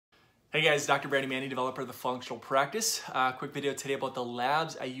Hey guys, Dr. Brandon Manny, developer of the Functional Practice. Quick video today about the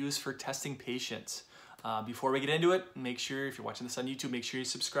labs I use for testing patients. Before we get into it, make sure, if you're watching this on YouTube, make sure you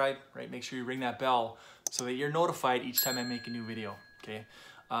subscribe, right? Make sure you ring that bell so that you're notified each time I make a new video, okay?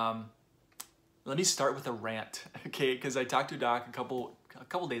 Let me start with a rant, okay? Because I talked to a doc a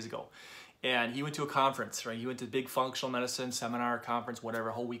couple days ago, and he went to a conference, right? He went to a big functional medicine seminar, conference,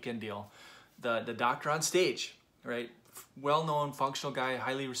 whatever, whole weekend deal. The doctor on stage, right? Well-known functional guy,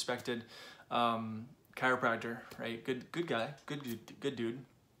 highly respected chiropractor, right? Good guy, good dude.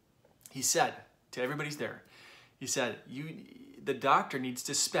 He said to everybody's there, he said, the doctor needs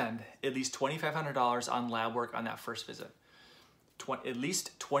to spend at least $2,500 on lab work on that first visit. At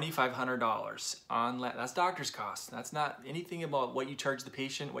least $2,500 on lab. That's doctor's cost. That's not anything about what you charge the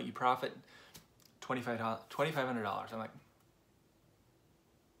patient, what you profit. $2,500. I'm like,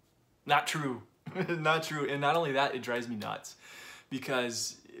 not true. Not true. And not only that, it drives me nuts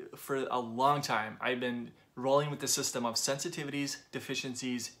because for a long time I've been rolling with the system of sensitivities,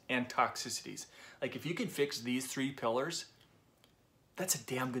 deficiencies, and toxicities. Like if you can fix these three pillars, that's a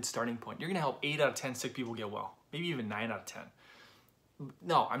damn good starting point. You're gonna help 8 out of 10 sick people get well, maybe even 9 out of 10.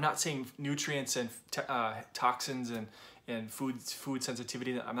 No, I'm not saying nutrients and toxins and food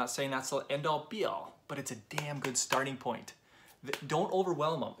sensitivity. I'm not saying that's the end all be all, but it's a damn good starting point. Don't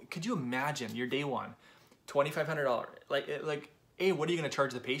overwhelm them. Could you imagine your day one, $2,500? Like, hey, what are you gonna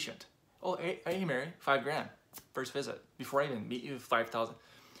charge the patient? Oh, hey, Mary, $5,000 first visit. Before I even meet you, 5,000.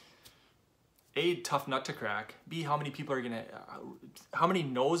 A, tough nut to crack. B, how many people are gonna, how many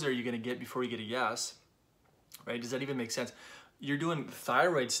no's are you gonna get before you get a yes? Right? Does that even make sense? You're doing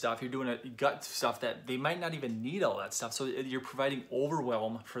thyroid stuff. You're doing a gut stuff that they might not even need all that stuff. So you're providing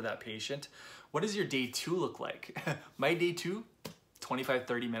overwhelm for that patient. What does your day two look like? My day two, 25,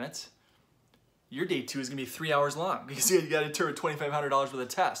 30 minutes. Your day two is gonna be 3 hours long because you gotta turn $2,500 worth of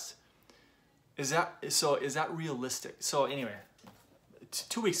tests. Is that realistic? So anyway,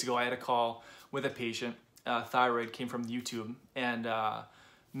 2 weeks ago I had a call with a patient, thyroid came from YouTube, and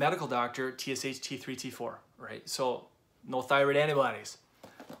medical doctor, TSH, T3, T4, right? So no thyroid antibodies.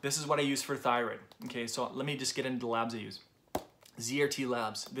 This is what I use for thyroid. Okay, so let me just get into the labs I use. ZRT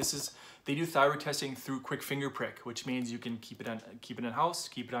labs. They do thyroid testing through quick finger prick, which means you can keep it in house,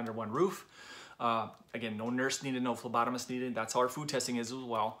 keep it under one roof. Again, no nurse needed, no phlebotomist needed. That's how our food testing is as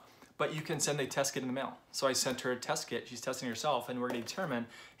well. But you can send a test kit in the mail. So I sent her a test kit. She's testing herself, and we're going to determine,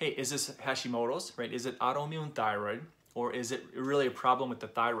 hey, is this Hashimoto's, right? Is it autoimmune thyroid, or is it really a problem with the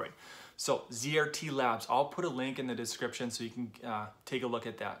thyroid? So ZRT labs. I'll put a link in the description so you can take a look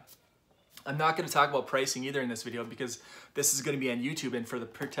at that. I'm not going to talk about pricing either in this video because this is going to be on YouTube, and for the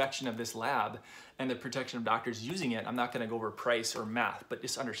protection of this lab and the protection of doctors using it, I'm not going to go over price or math, but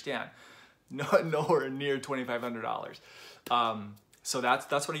just understand, nowhere near $2,500. So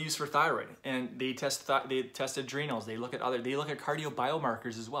that's what I use for thyroid, and they test adrenals. They look at cardio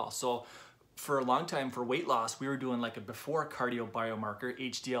biomarkers as well. So for a long time for weight loss, we were doing like a before cardio biomarker,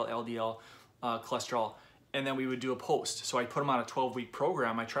 HDL, LDL, cholesterol. And then we would do a post. So I put them on a 12-week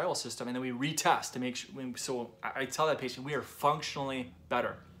program, my trial system, and then we retest to make sure. So I tell that patient, we are functionally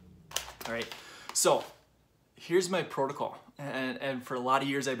better. All right. So here's my protocol. And for a lot of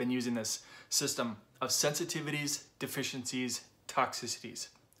years, I've been using this system of sensitivities, deficiencies, toxicities.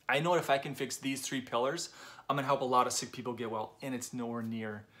 I know if I can fix these three pillars, I'm gonna help a lot of sick people get well, and it's nowhere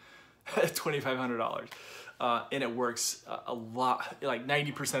near $2,500. And it works a lot, like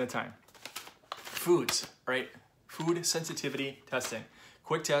 90% of the time. Foods, right? Food sensitivity testing.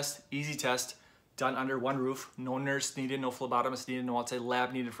 Quick test, easy test, done under one roof. No nurse needed, no phlebotomist needed, no outside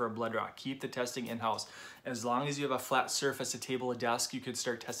lab needed for a blood draw. Keep the testing in-house. As long as you have a flat surface, a table, a desk, you could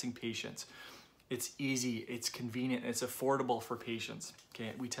start testing patients. It's easy, it's convenient, it's affordable for patients.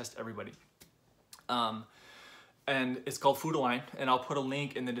 Okay, we test everybody. And it's called Food Align, and I'll put a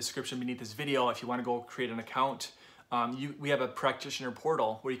link in the description beneath this video if you want to go create an account. We have a practitioner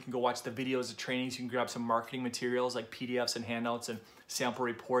portal where you can go watch the videos, the trainings. You can grab some marketing materials like PDFs and handouts and sample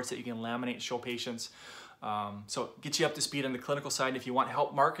reports that you can laminate and show patients. So get you up to speed on the clinical side. If you want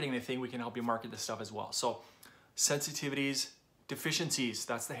help marketing the thing, we can help you market this stuff as well. So sensitivities, deficiencies,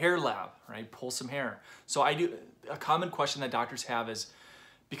 that's the hair lab, right? Pull some hair. So a common question that doctors have is,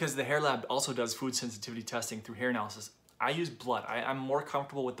 because the hair lab also does food sensitivity testing through hair analysis, I use blood. I'm more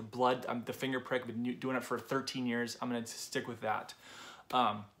comfortable with the blood. The finger prick. I've been doing it for 13 years. I'm gonna stick with that.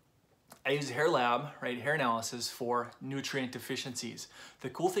 I use hair lab, right, hair analysis for nutrient deficiencies.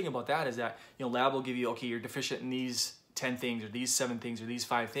 The cool thing about that is that, lab will give you, okay, you're deficient in these 10 things or these 7 things or these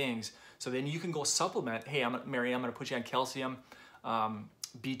 5 things. So then you can go supplement. Hey, Mary, I'm gonna put you on calcium,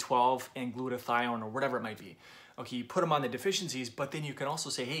 B12 and glutathione or whatever it might be. Okay, you put them on the deficiencies, but then you can also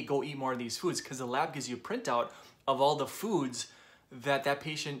say, hey, go eat more of these foods, because the lab gives you a printout of all the foods that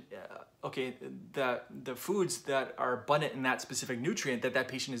patient, the foods that are abundant in that specific nutrient that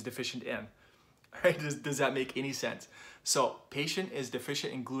patient is deficient in. Right? Does that make any sense? So patient is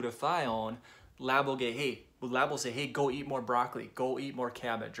deficient in glutathione, lab will say, hey, go eat more broccoli, go eat more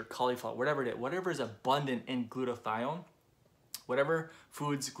cabbage or cauliflower, whatever it is, whatever is abundant in glutathione, whatever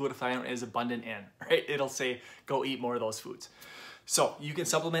foods glutathione is abundant in, right? It'll say, go eat more of those foods. So you can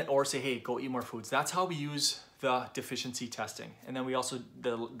supplement or say, hey, go eat more foods. That's how we use the deficiency testing. And then we also,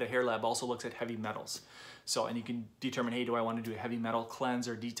 the hair lab also looks at heavy metals. So, and you can determine, hey, do I want to do a heavy metal cleanse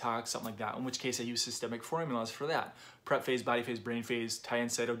or detox, something like that, in which case I use systemic formulas for that. Prep phase, body phase, brain phase, tie-in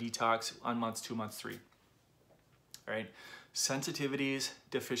cyto detox on months 2, months 3. All right, sensitivities,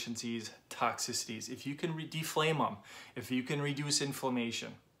 deficiencies, toxicities. If you can deflame them, if you can reduce inflammation,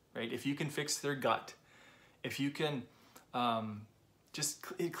 right? If you can fix their gut, if you can just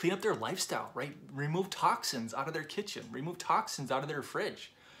clean up their lifestyle, right? Remove toxins out of their kitchen, remove toxins out of their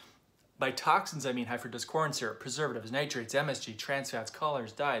fridge. By toxins, I mean high fructose corn syrup, preservatives, nitrates, MSG, trans fats,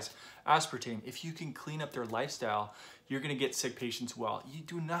 colors, dyes, aspartame. If you can clean up their lifestyle, you're gonna get sick patients well. You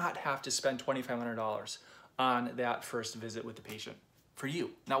do not have to spend $2,500 on that first visit with the patient for you.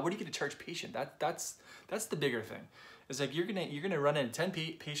 Now, what are you gonna charge patient? That's the bigger thing. It's like you're gonna run into 10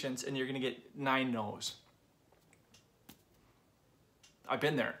 patients and you're gonna get 9 no's. I've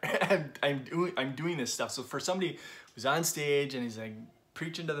been there. I'm doing this stuff. So for somebody who's on stage and he's like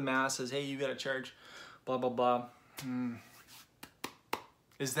preaching to the masses, hey, you gotta charge, blah blah blah.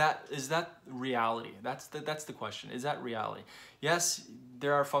 Is that reality? That's the question. Is that reality? Yes,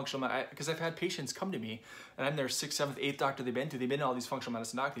 there are functional, because I've had patients come to me and I'm their 6th, 7th, 8th doctor they've been to all these functional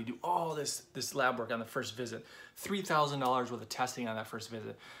medicine doctors. They do all this lab work on the first visit, $3,000 worth of testing on that first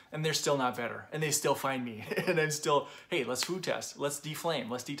visit, and they're still not better, and they still find me, and I'm still, hey, let's food test, let's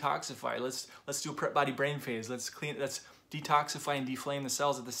deflame, let's detoxify, let's do a prep body brain phase, let's detoxify and deflame the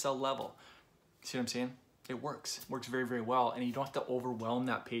cells at the cell level. See what I'm saying? It works very, very well, and you don't have to overwhelm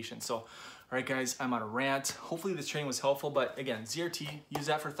that patient. So, all right, guys, I'm on a rant. Hopefully this training was helpful, but again, ZRT, use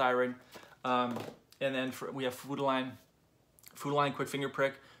that for thyroid. And then we have food line, quick finger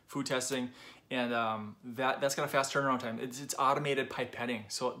prick, food testing, and that's got a fast turnaround time. It's automated pipetting,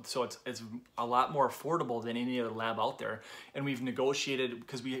 so it's a lot more affordable than any other lab out there. And we've negotiated,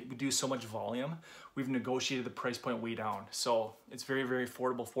 because we do so much volume, we've negotiated the price point way down. So it's very, very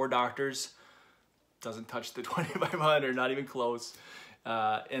affordable for doctors. Doesn't touch the 2,500, not even close.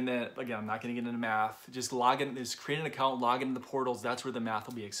 And then again, I'm not gonna get into math. Just log in, just create an account, log into the portals. That's where the math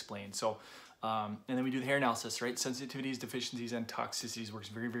will be explained. So, and then we do the hair analysis, right? Sensitivities, deficiencies, and toxicities works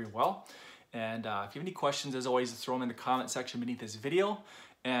very, very well. And if you have any questions, as always, throw them in the comment section beneath this video.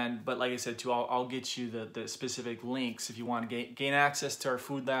 But like I said too, I'll get you the specific links if you want to gain access to our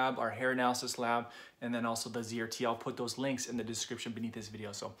food lab, our hair analysis lab, and then also the ZRT. I'll put those links in the description beneath this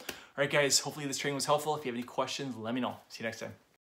video. So, all right, guys, hopefully this training was helpful. If you have any questions, let me know. See you next time.